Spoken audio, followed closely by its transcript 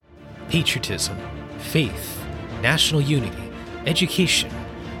patriotism, faith, national unity, education,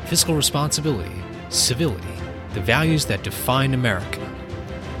 fiscal responsibility, civility, the values that define America.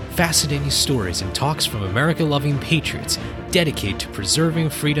 Fascinating stories and talks from America-loving patriots dedicated to preserving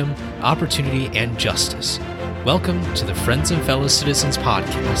freedom, opportunity, and justice. Welcome to the Friends and Fellow Citizens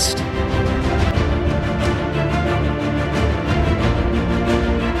podcast.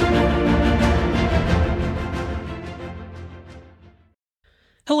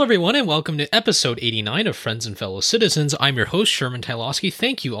 Hello, everyone, and welcome to episode 89 of Friends and Fellow Citizens. I'm your host, Sherman Tylowski.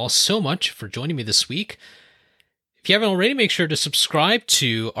 Thank you all so much for joining me this week. If you haven't already, make sure to subscribe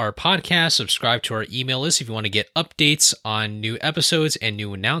to our podcast, subscribe to our email list if you want to get updates on new episodes and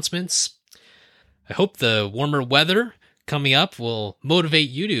new announcements. I hope the warmer weather coming up will motivate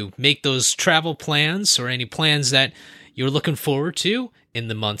you to make those travel plans or any plans that you're looking forward to in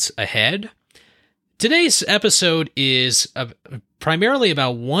the months ahead. Today's episode is primarily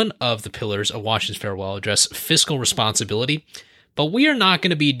about one of the pillars of Washington's farewell address, fiscal responsibility, but we are not going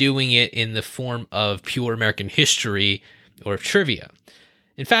to be doing it in the form of pure American history or trivia.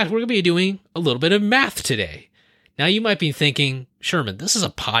 In fact, we're going to be doing a little bit of math today. Now, you might be thinking, Sherman, this is a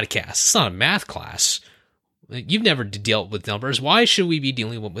podcast. It's not a math class. You've never dealt with numbers. Why should we be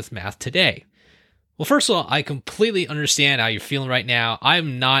dealing with math today? Well, first of all, I completely understand how you're feeling right now.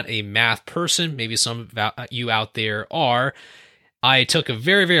 I'm not a math person. Maybe some of you out there are. I took a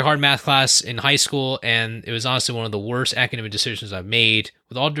very, very hard math class in high school, and it was honestly one of the worst academic decisions I've made.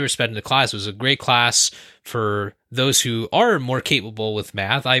 With all due respect to the class, it was a great class for those who are more capable with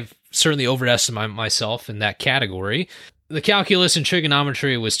math. I've certainly overestimated myself in that category. The calculus and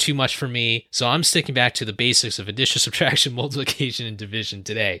trigonometry was too much for me, so I'm sticking back to the basics of addition, subtraction, multiplication, and division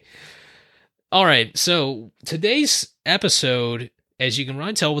today. All right, so today's episode, as you can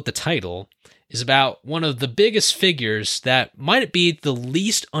probably tell with the title, is about one of the biggest figures that might be the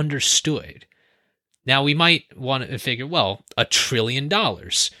least understood. Now, we might want to figure, well, $1 trillion.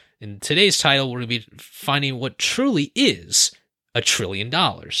 In today's title, we're going to be finding what truly is $1 trillion.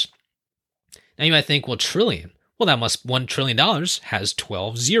 Now, you might think, well, trillion. Well, $1 trillion has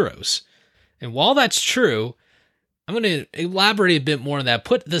 12 zeros. And while that's true, I'm going to elaborate a bit more on that,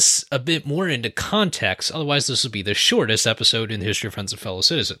 put this a bit more into context. Otherwise, this will be the shortest episode in the history of Friends and Fellow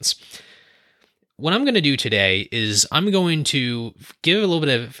Citizens. What I'm going to do today is I'm going to give a little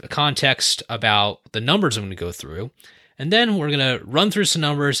bit of context about the numbers I'm going to go through, and then we're going to run through some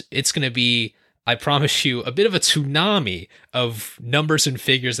numbers. It's going to be, I promise you, a bit of a tsunami of numbers and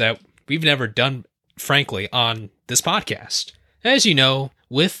figures that we've never done, frankly, on this podcast. As you know,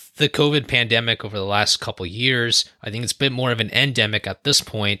 with the COVID pandemic over the last couple of years, I think it's a bit more of an endemic at this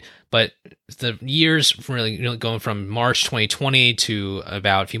point, but the years really going from March 2020 to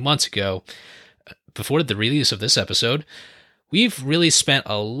about a few months ago, before the release of this episode, we've really spent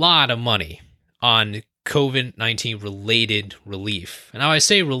a lot of money on COVID-19 related relief. And now I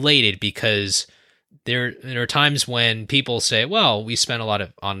say related because there are times when people say, well, we spent a lot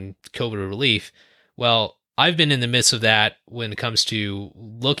on COVID relief. Well, I've been in the midst of that when it comes to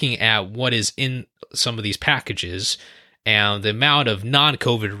looking at what is in some of these packages, and the amount of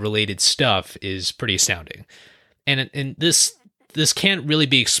non-COVID related stuff is pretty astounding. And this can't really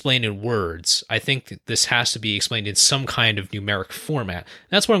be explained in words. I think this has to be explained in some kind of numeric format.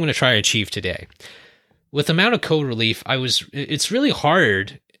 That's what I'm going to try to achieve today. With the amount of COVID relief, it's really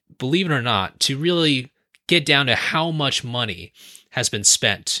hard, believe it or not, to really get down to how much money has been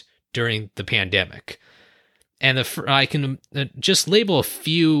spent during the pandemic. And I can just label a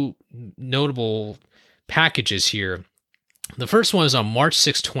few notable packages here. The first one is on March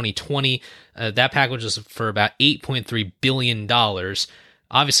 6, 2020. That package was for about $8.3 billion.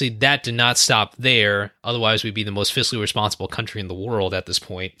 Obviously, that did not stop there. Otherwise, we'd be the most fiscally responsible country in the world at this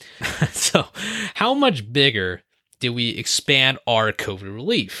point. So, how much bigger did we expand our COVID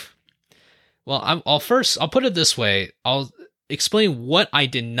relief? Well, I'll put it this way. I'll explain what I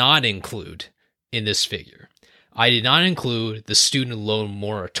did not include in this figure. I did not include the student loan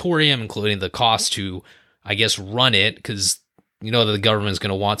moratorium, including the cost to, I guess, run it, because you know that the government is going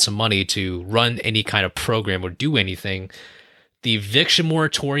to want some money to run any kind of program or do anything. The eviction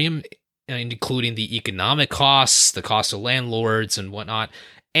moratorium, including the economic costs, the cost of landlords and whatnot,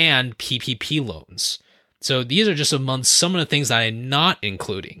 and PPP loans. So these are just among some of the things that I'm not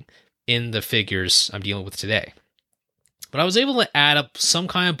including in the figures I'm dealing with today. But I was able to add up some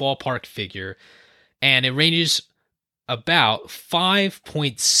kind of ballpark figure, and it ranges about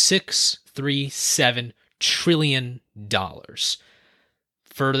 $5.637 trillion.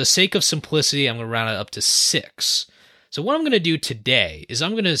 For the sake of simplicity, I'm going to round it up to 6. So what I'm going to do today is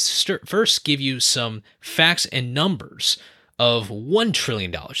I'm going to first give you some facts and numbers of $1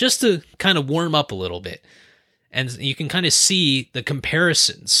 trillion, just to kind of warm up a little bit. And you can kind of see the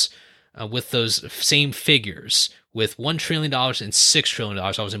comparisons with those same figures with $1 trillion and $6 trillion.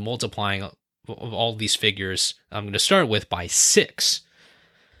 I was multiplying all these figures I'm going to start with by 6.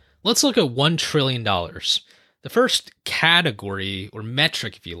 Let's look at $1 trillion. The first category or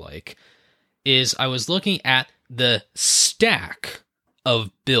metric, if you like, is I was looking at the stack of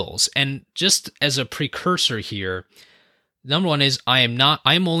bills. And just as a precursor here, number one is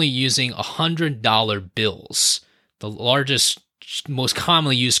I'm only using $100 bills, the largest, most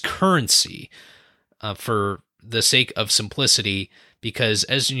commonly used currency, for the sake of simplicity, because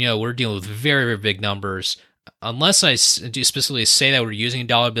as you know, we're dealing with very, very big numbers. Unless I do specifically say that we're using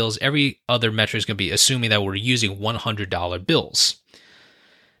dollar bills, every other metric is going to be assuming that we're using $100 bills.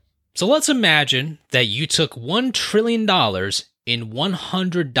 So let's imagine that you took $1 trillion in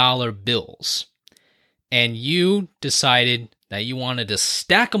 $100 bills, and you decided that you wanted to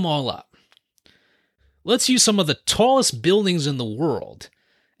stack them all up. Let's use some of the tallest buildings in the world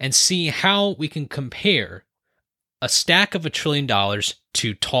and see how we can compare a stack of $1 trillion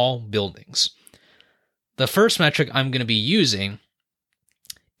to tall buildings. The first metric I'm going to be using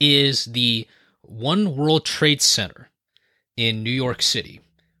is the One World Trade Center in New York City,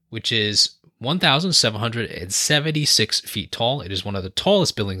 which is 1,776 feet tall. It is one of the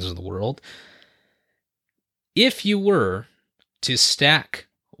tallest buildings in the world. If you were to stack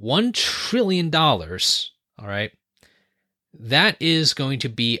 $1 trillion, all right, that is going to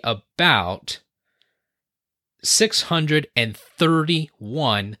be about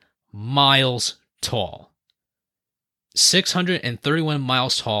 631 miles tall. 631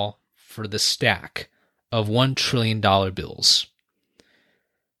 miles tall for the stack of $1 trillion bills.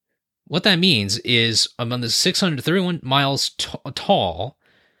 What that means is among the 631 miles tall,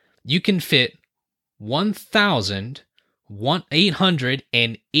 you can fit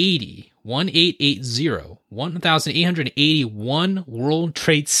 1,881 World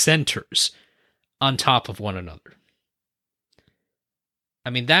Trade Centers on top of one another. I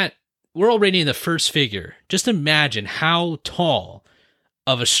mean, that we're already in the first figure. Just imagine how tall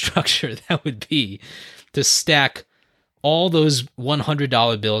of a structure that would be to stack all those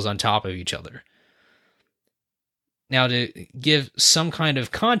 $100 bills on top of each other. Now, to give some kind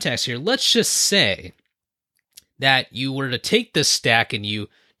of context here, let's just say that you were to take this stack and you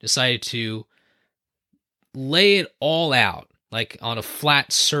decided to lay it all out, like on a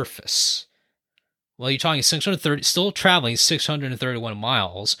flat surface. Well, you're talking still traveling 631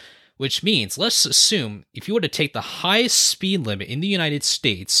 miles, which means, let's assume, if you were to take the highest speed limit in the United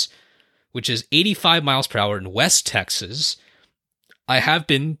States, which is 85 miles per hour in West Texas. I have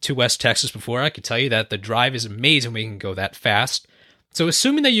been to West Texas before. I can tell you that the drive is amazing when you can go that fast. So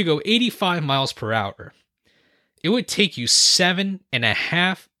assuming that you go 85 miles per hour, it would take you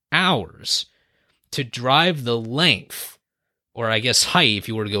 7.5 hours to drive the length, or I guess height if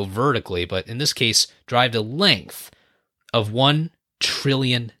you were to go vertically, but in this case, drive the length of $1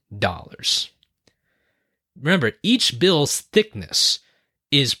 trillion. Remember, each bill's thickness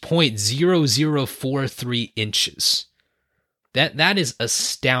is 0.0043 inches. That is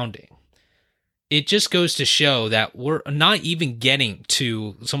astounding. It just goes to show that we're not even getting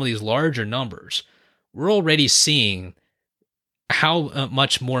to some of these larger numbers. We're already seeing how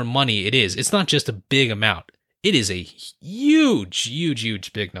much more money it is. It's not just a big amount. It is a huge, huge,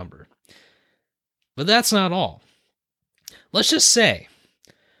 huge big number. But that's not all. Let's just say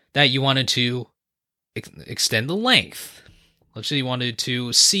that you wanted to extend the length. Let's say you wanted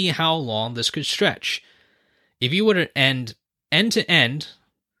to see how long this could stretch. If you were to end to end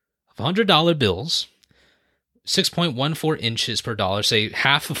of $100 bills, 6.14 inches per dollar, say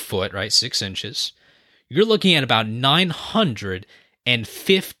half a foot, right, 6 inches, you're looking at about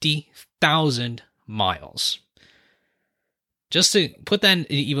 950,000 miles. Just to put that in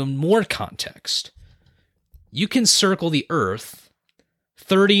even more context, you can circle the Earth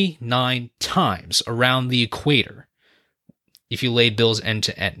 39 times around the equator if you laid bills end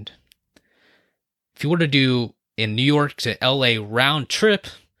to end. If you were to do in New York to LA round trip,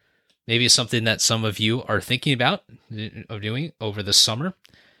 maybe something that some of you are thinking about of doing over the summer,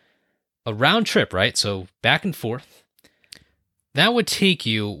 a round trip, right? So back and forth, that would take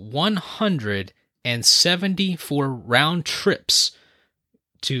you 174 round trips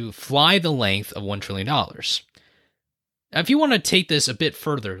to fly the length of $1 trillion. Now, if you want to take this a bit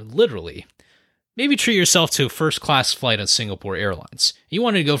further, literally, maybe treat yourself to a first-class flight on Singapore Airlines. You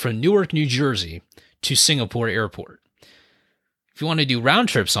want to go from Newark, New Jersey to Singapore Airport. If you want to do round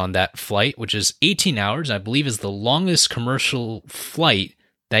trips on that flight, which is 18 hours, I believe is the longest commercial flight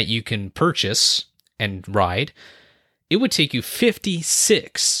that you can purchase and ride, it would take you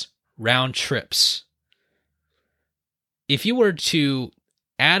 56 round trips. If you were to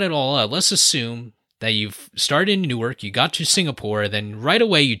add it all up, let's assume that you've started in Newark, you got to Singapore, then right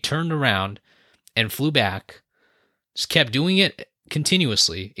away you turned around and flew back, just kept doing it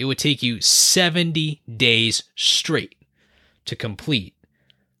continuously, it would take you 70 days straight to complete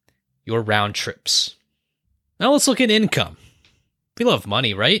your round trips. Now let's look at income. We love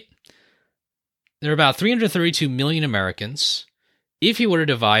money, right? There are about 332 million Americans. If you were to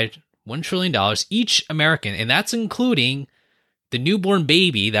divide $1 trillion, each American, and that's including the newborn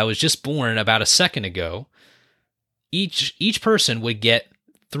baby that was just born about a second ago, each person would get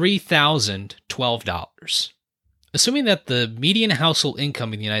 $3,012. Assuming that the median household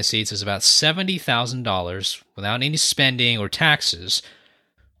income in the United States is about $70,000 without any spending or taxes,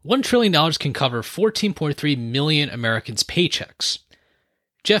 $1 trillion can cover 14.3 million Americans' paychecks.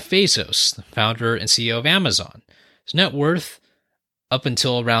 Jeff Bezos, the founder and CEO of Amazon, his net worth up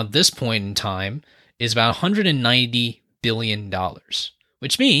until around this point in time is about $190 billion,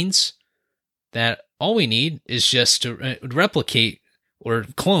 which means that all we need is just to replicate or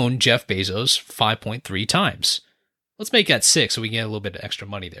clone Jeff Bezos 5.3 times. Let's make that 6 so we get a little bit of extra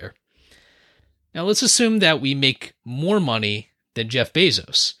money there. Now let's assume that we make more money than Jeff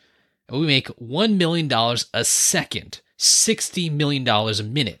Bezos, and we make $1 million a second, $60 million a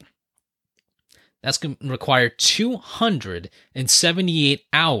minute. That's going to require 278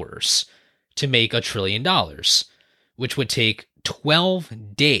 hours to make $1 trillion, which would take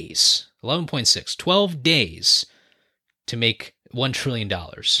 12 days, 11.6, 12 days to make $1 trillion.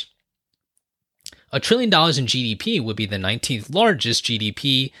 $1 trillion in GDP would be the 19th largest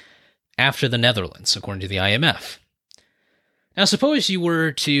GDP after the Netherlands, according to the IMF. Now, suppose you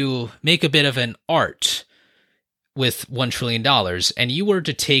were to make a bit of an art with $1 trillion, and you were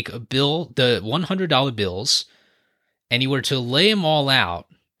to take the $100 bills, and you were to lay them all out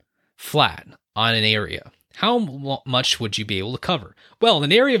flat on an area. How much would you be able to cover? Well,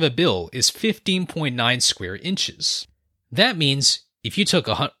 an area of a bill is 15.9 square inches. That means if you took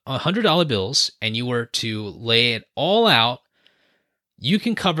 $100 bills and you were to lay it all out, you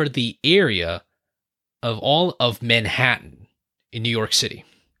can cover the area of all of Manhattan in New York City.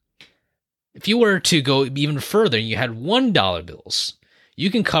 If you were to go even further and you had $1 bills, you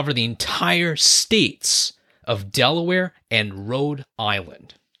can cover the entire states of Delaware and Rhode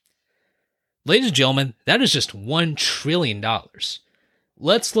Island. Ladies and gentlemen, that is just $1 trillion.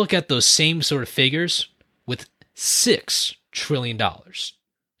 Let's look at those same sort of figures with $6 trillion.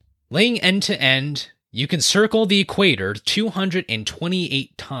 Laying end to end, you can circle the equator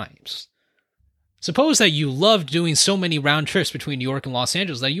 228 times. Suppose that you loved doing so many round trips between New York and Los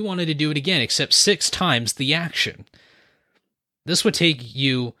Angeles that you wanted to do it again, except 6 times the action. This would take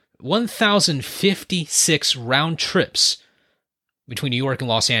you 1,056 round trips between New York and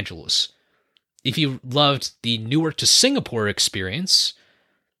Los Angeles. If you loved the Newark to Singapore experience,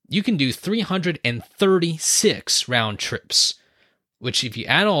 you can do 336 round trips, which if you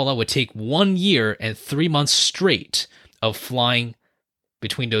add all that would take 1 year and 3 months straight of flying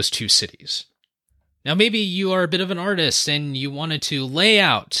between those two cities. Now, maybe you are a bit of an artist and you wanted to lay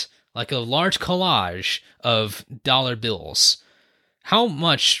out like a large collage of dollar bills. How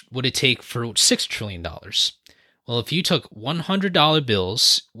much would it take for $6 trillion? Well, if you took $100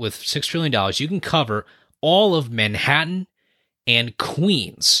 bills with $6 trillion, you can cover all of Manhattan and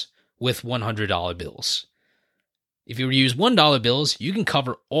Queens with $100 bills. If you were to use $1 bills, you can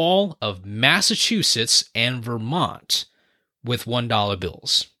cover all of Massachusetts and Vermont with $1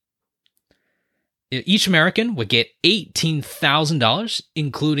 bills. Each American would get $18,000,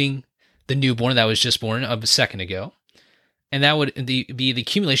 including the newborn that was just born a second ago. And that would be the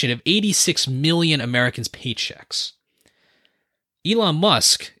accumulation of 86 million Americans' paychecks. Elon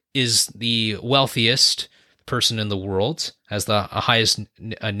Musk is the wealthiest person in the world, has the highest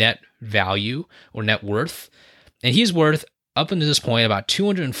net value or net worth. And he's worth, up until this point, about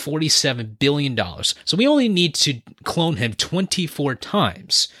 $247 billion. So we only need to clone him 24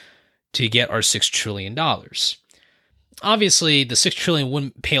 times to get our $6 trillion. Obviously, the $6 trillion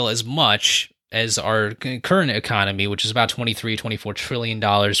wouldn't pale as much as our current economy, which is about $24 trillion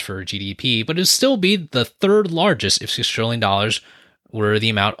for GDP, but it would still be the third largest if $6 trillion were the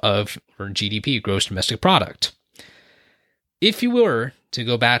amount of GDP, gross domestic product. If you were to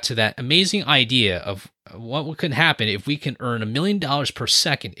go back to that amazing idea of what could happen if we can earn $1 million per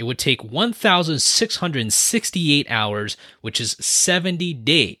second, it would take 1,668 hours, which is 70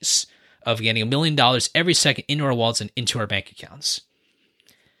 days of getting $1 million every second into our wallets and into our bank accounts.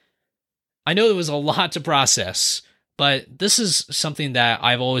 I know there was a lot to process, but this is something that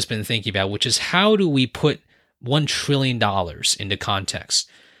I've always been thinking about, which is how do we put $1 trillion into context.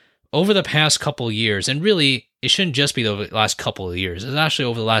 Over the past couple of years, and really, it shouldn't just be over the last couple of years, it's actually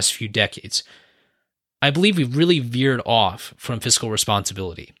over the last few decades, I believe we've really veered off from fiscal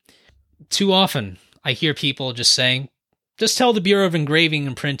responsibility. Too often, I hear people just saying, just tell the Bureau of Engraving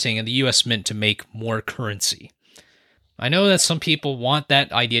and Printing and the U.S. Mint to make more currency. I know that some people want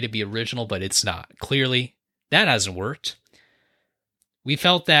that idea to be original, but it's not. Clearly, that hasn't worked. We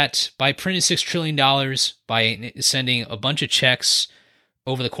felt that by printing $6 trillion, by sending a bunch of checks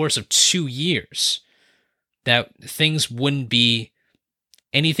over the course of 2 years, that things wouldn't be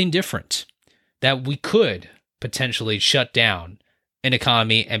anything different, that we could potentially shut down an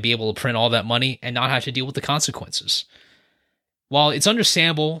economy and be able to print all that money and not have to deal with the consequences. While it's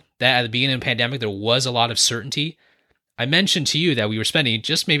understandable that at the beginning of the pandemic there was a lot of certainty, I mentioned to you that we were spending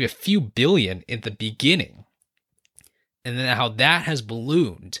just maybe a few billion in the beginning, and then how that has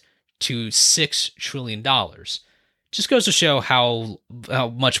ballooned to $6 trillion. Just goes to show how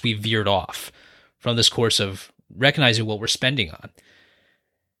much we veered off from this course of recognizing what we're spending on.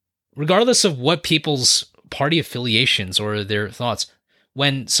 Regardless of what people's party affiliations or their thoughts,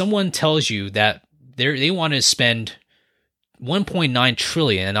 when someone tells you that they want to spend 1.9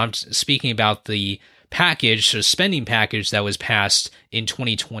 trillion, and I'm speaking about the package, the spending package that was passed in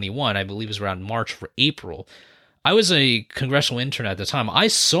 2021, I believe it was around March or April. I was a congressional intern at the time. I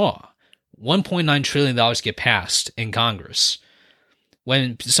saw $1.9 trillion get passed in Congress.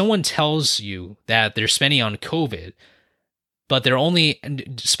 When someone tells you that they're spending on COVID, but they're only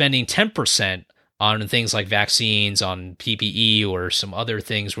spending 10% on things like vaccines, on PPE, or some other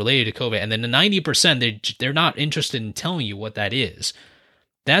things related to COVID, and then the 90%, they're not interested in telling you what that is,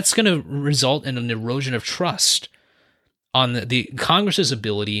 that's going to result in an erosion of trust on the Congress's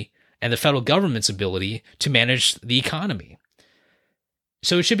ability and the federal government's ability to manage the economy.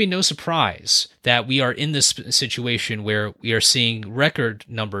 So it should be no surprise that we are in this situation where we are seeing record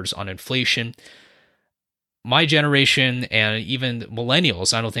numbers on inflation. My generation and even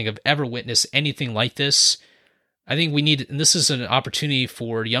millennials, I don't think have ever witnessed anything like this. I think we need, and this is an opportunity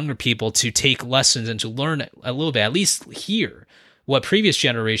for younger people to take lessons and to learn a little bit, at least hear what previous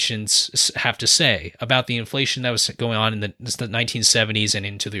generations have to say about the inflation that was going on in the 1970s and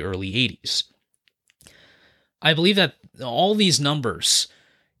into the early 80s. I believe that all these numbers,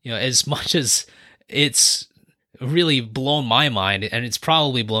 as much as it's really blown my mind, and it's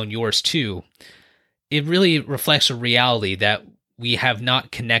probably blown yours too, it really reflects a reality that we have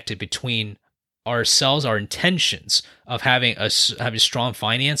not connected between ourselves, our intentions of having strong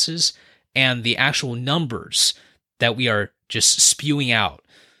finances, and the actual numbers that we are just spewing out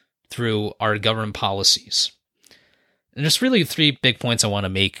through our government policies. And there's really 3 big points I want to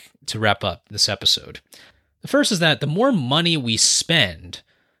make to wrap up this episode. The first is that the more money we spend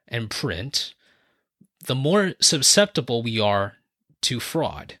and print, the more susceptible we are to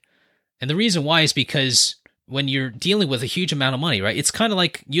fraud. And the reason why is because when you're dealing with a huge amount of money, right? It's kind of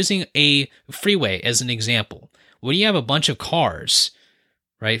like using a freeway as an example. When you have a bunch of cars,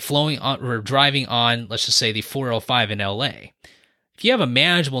 right, flowing on or driving on, let's just say the 405 in LA. If you have a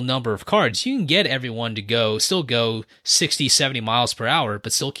manageable number of cars, you can get everyone to still go 60, 70 miles per hour,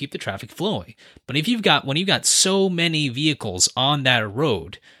 but still keep the traffic flowing. But when you've got so many vehicles on that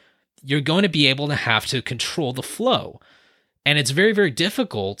road, you're going to be able to have to control the flow. And it's very, very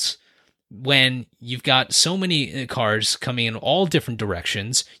difficult when you've got so many cars coming in all different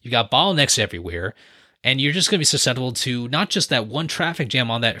directions, you've got bottlenecks everywhere, and you're just going to be susceptible to not just that one traffic jam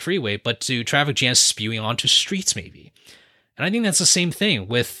on that freeway, but to traffic jams spewing onto streets maybe. And I think that's the same thing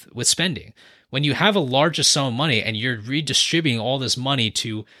with spending. When you have a larger sum of money and you're redistributing all this money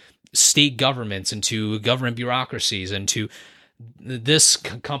to state governments and to government bureaucracies and to this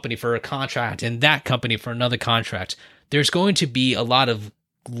company for a contract and that company for another contract, there's going to be a lot of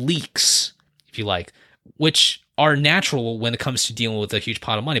leaks, if you like, which are natural when it comes to dealing with a huge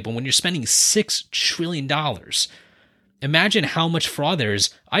pot of money. But when you're spending $6 trillion, imagine how much fraud there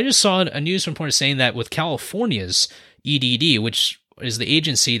is. I just saw a news report saying that with California's EDD, which is the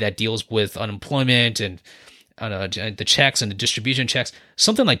agency that deals with unemployment and the checks and the distribution checks,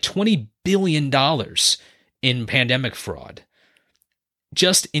 something like $20 billion in pandemic fraud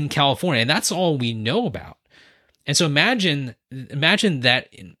just in California. And that's all we know about. And so imagine that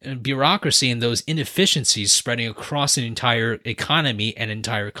bureaucracy and those inefficiencies spreading across an entire economy and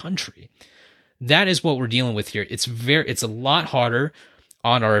entire country. That is what we're dealing with here. It's a lot harder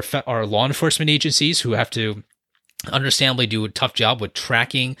on our law enforcement agencies, who have to understandably do a tough job with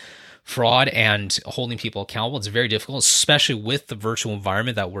tracking fraud and holding people accountable. It's very difficult, especially with the virtual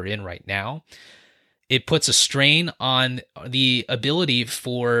environment that we're in right now. It puts a strain on the ability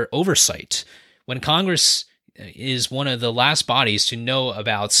for oversight. When Congress is one of the last bodies to know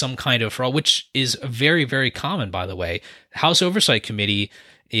about some kind of fraud, which is very, very common, by the way. The House Oversight Committee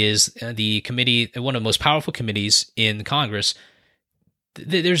is the committee, one of the most powerful committees in Congress.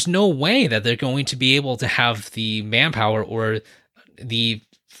 There's no way that they're going to be able to have the manpower or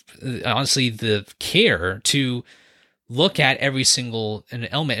honestly, the care to look at every single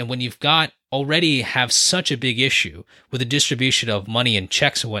element. And when you've got already have such a big issue with the distribution of money and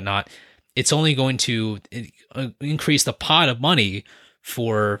checks and whatnot, it's only going to increase the pot of money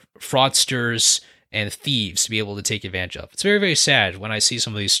for fraudsters and thieves to be able to take advantage of. It's very, very sad when I see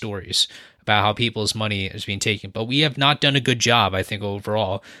some of these stories about how people's money is being taken. But we have not done a good job, I think,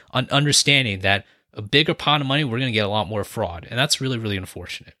 overall, on understanding that a bigger pot of money, we're going to get a lot more fraud. And that's really, really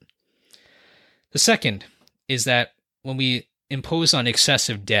unfortunate. The second is that when we impose on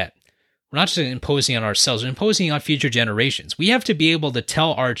excessive debt, we're not just imposing on ourselves, we're imposing on future generations. We have to be able to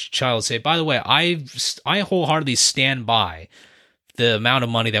tell our child, say, by the way, I wholeheartedly stand by the amount of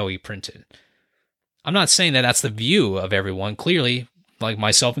money that we printed. I'm not saying that that's the view of everyone. Clearly, like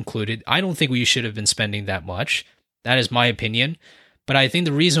myself included, I don't think we should have been spending that much. That is my opinion. But I think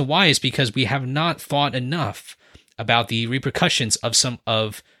the reason why is because we have not thought enough about the repercussions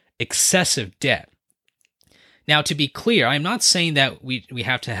of excessive debt. Now, to be clear, I'm not saying that we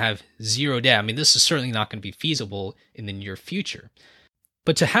have to have zero debt. I mean, this is certainly not going to be feasible in the near future.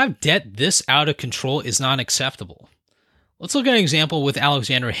 But to have debt this out of control is not acceptable. Let's look at an example with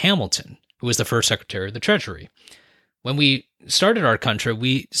Alexander Hamilton, who was the first Secretary of the Treasury. When we started our country,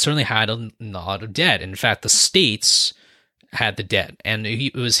 we certainly had a lot of debt. In fact, the states had the debt, and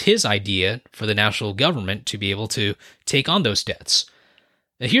it was his idea for the national government to be able to take on those debts.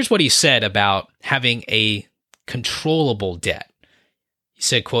 Now, here's what he said about having a controllable debt. He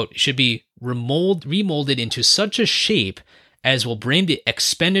said, quote, should be remolded into such a shape as will bring the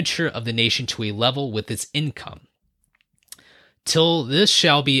expenditure of the nation to a level with its income. Till this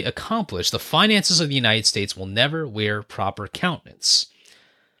shall be accomplished, the finances of the United States will never wear proper countenance.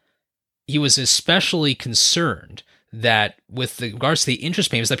 He was especially concerned that with regards to the interest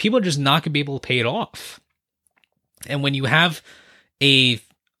payments, that people are just not going to be able to pay it off. And when you have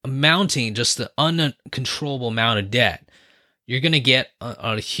amounting just the uncontrollable amount of debt, you're going to get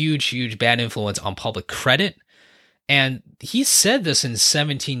a huge, huge bad influence on public credit. And he said this in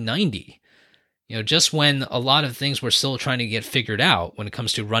 1790, just when a lot of things were still trying to get figured out when it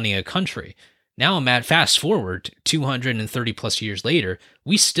comes to running a country. Now, fast forward 230 plus years later,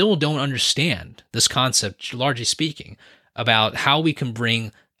 we still don't understand this concept, largely speaking, about how we can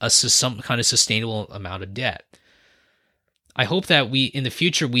bring some kind of sustainable amount of debt. I hope that in the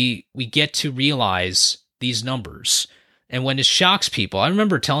future, we get to realize these numbers. And when it shocks people, I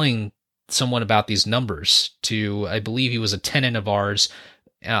remember telling someone about these numbers I believe he was a tenant of ours.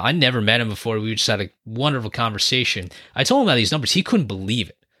 I never met him before. We just had a wonderful conversation. I told him about these numbers. He couldn't believe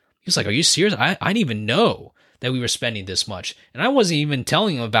it. He was like, are you serious? I didn't even know that we were spending this much. And I wasn't even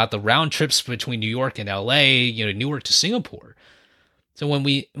telling him about the round trips between New York and LA, Newark to Singapore. So when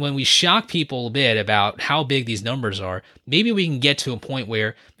we shock people a bit about how big these numbers are, maybe we can get to a point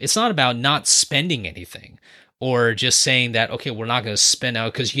where it's not about not spending anything or just saying that, okay, we're not going to spend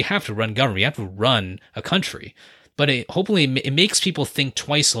out, because you have to run government. You have to run a country. But hopefully it makes people think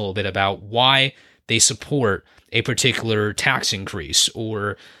twice a little bit about why they support a particular tax increase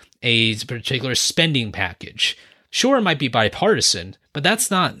or a particular spending package. Sure, it might be bipartisan, but that's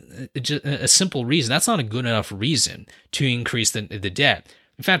not a simple reason. That's not a good enough reason to increase the debt.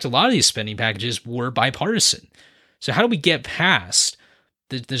 In fact, a lot of these spending packages were bipartisan. So how do we get past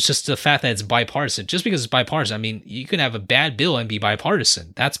there's just the fact that it's bipartisan? Just because it's bipartisan, I mean, you can have a bad bill and be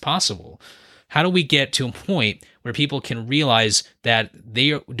bipartisan. That's possible. How do we get to a point where people can realize that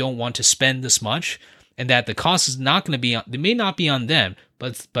they don't want to spend this much and that the cost is not going to be they may not be on them,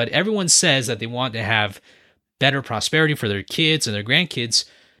 but everyone says that they want to have better prosperity for their kids and their grandkids.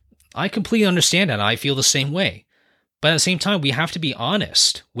 I completely understand that. I feel the same way. But at the same time, we have to be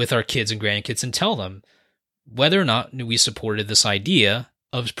honest with our kids and grandkids and tell them whether or not we supported this idea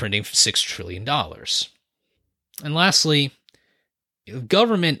of printing $6 trillion. And lastly,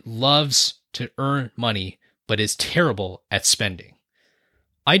 government loves to earn money, but is terrible at spending.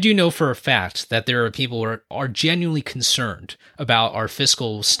 I do know for a fact that there are people who are genuinely concerned about our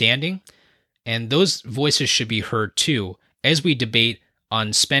fiscal standing, and those voices should be heard too as we debate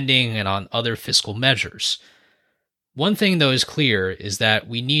on spending and on other fiscal measures. One thing, though, is clear is that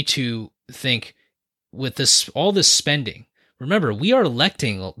we need to think with all this spending. Remember, we are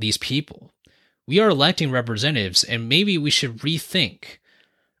electing these people. We are electing representatives, and maybe we should rethink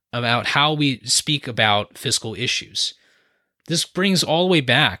about how we speak about fiscal issues. This brings all the way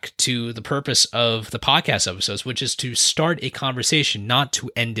back to the purpose of the podcast episodes, which is to start a conversation, not to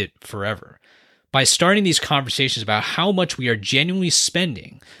end it forever. By starting these conversations about how much we are genuinely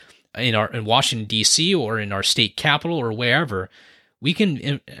spending in Washington, D.C., or in our state capital or wherever, we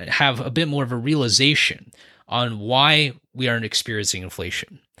can have a bit more of a realization on why we are experiencing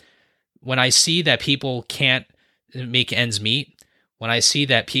inflation. When I see that people can't make ends meet, when I see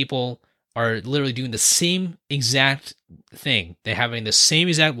that people are literally doing the same exact thing, they're having the same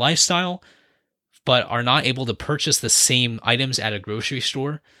exact lifestyle, but are not able to purchase the same items at a grocery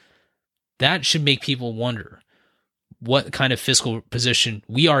store, that should make people wonder what kind of fiscal position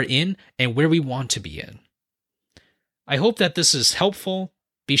we are in and where we want to be in. I hope that this is helpful.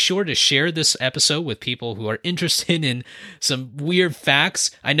 Be sure to share this episode with people who are interested in some weird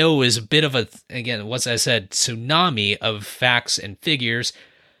facts. I know it was a bit of what I said, tsunami of facts and figures,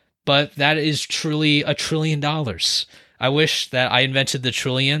 but that is truly $1 trillion. I wish that I invented the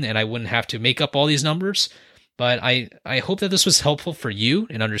trillion and I wouldn't have to make up all these numbers. But I hope that this was helpful for you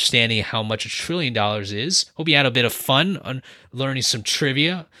in understanding how much $1 trillion is. Hope you had a bit of fun on learning some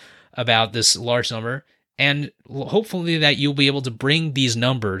trivia about this large number. And hopefully that you'll be able to bring these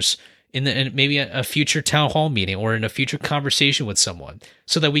numbers in maybe a future town hall meeting or in a future conversation with someone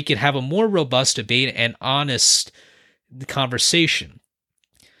so that we can have a more robust debate and honest conversation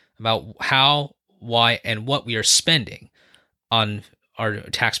about how, why, and what we are spending on our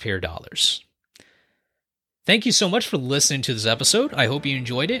taxpayer dollars. Thank you so much for listening to this episode. I hope you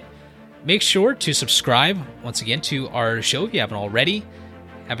enjoyed it. Make sure to subscribe, once again, to our show if you haven't already.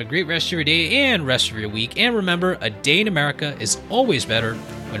 Have a great rest of your day and rest of your week. And remember, a day in America is always better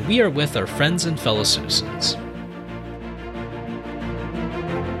when we are with our friends and fellow citizens.